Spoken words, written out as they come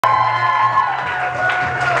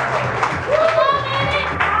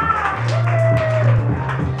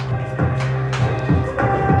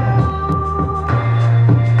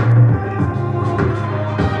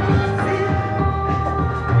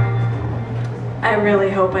I really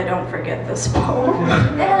hope I don't forget this poem.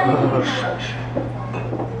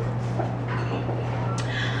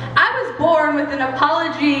 I was born with an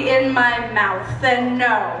apology in my mouth, and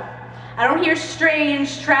no, I don't hear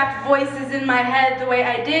strange, trapped voices in my head the way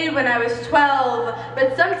I did when I was 12,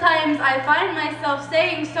 but sometimes I find myself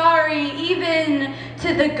saying sorry even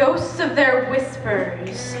to the ghosts of their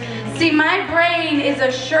whispers. See, my brain is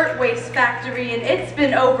a shirtwaist factory and it's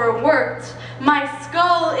been overworked. My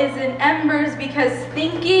skull is in embers because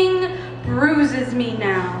thinking bruises me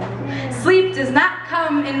now. Sleep does not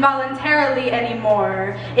come involuntarily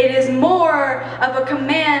anymore. It is more of a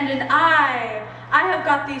command, and I have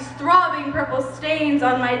got these throbbing purple stains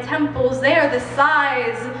on my temples. They are the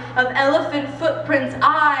size of elephant footprints.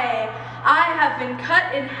 I have been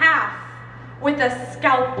cut in half with a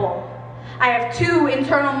scalpel. I have 2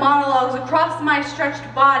 internal monologues across my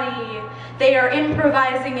stretched body. They are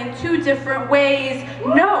improvising in 2 different ways.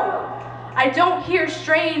 No, I don't hear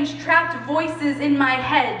strange, trapped voices in my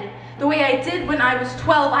head the way I did when I was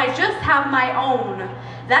 12. I just have my own.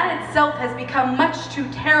 That itself has become much too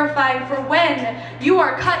terrifying, for when you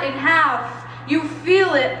are cut in half, you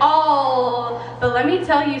feel it all. But let me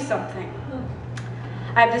tell you something.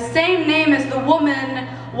 I have the same name as the woman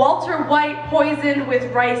Walter White poisoned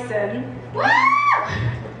with ricin.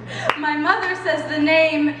 My mother says the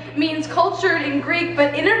name means cultured in Greek,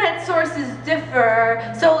 but internet sources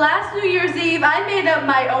differ. So last New Year's Eve, I made up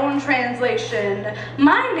my own translation.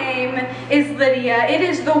 My name is Lydia. It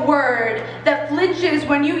is the word that flinches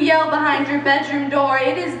when you yell behind your bedroom door.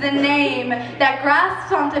 It is the name that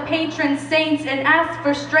grasps onto patron saints and asks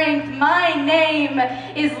for strength. My name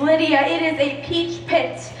is Lydia. It is a peach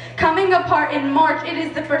pit coming apart in March. It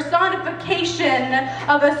is the personification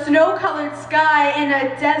of a snow-colored sky in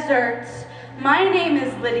a desert. My name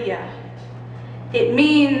is Lydia. It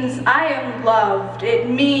means I am loved. It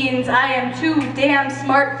means I am too damn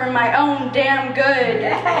smart for my own damn good.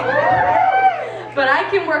 But I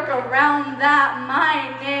can work around that.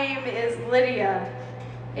 My name is Lydia.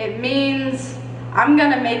 It means I'm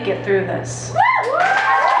gonna make it through this.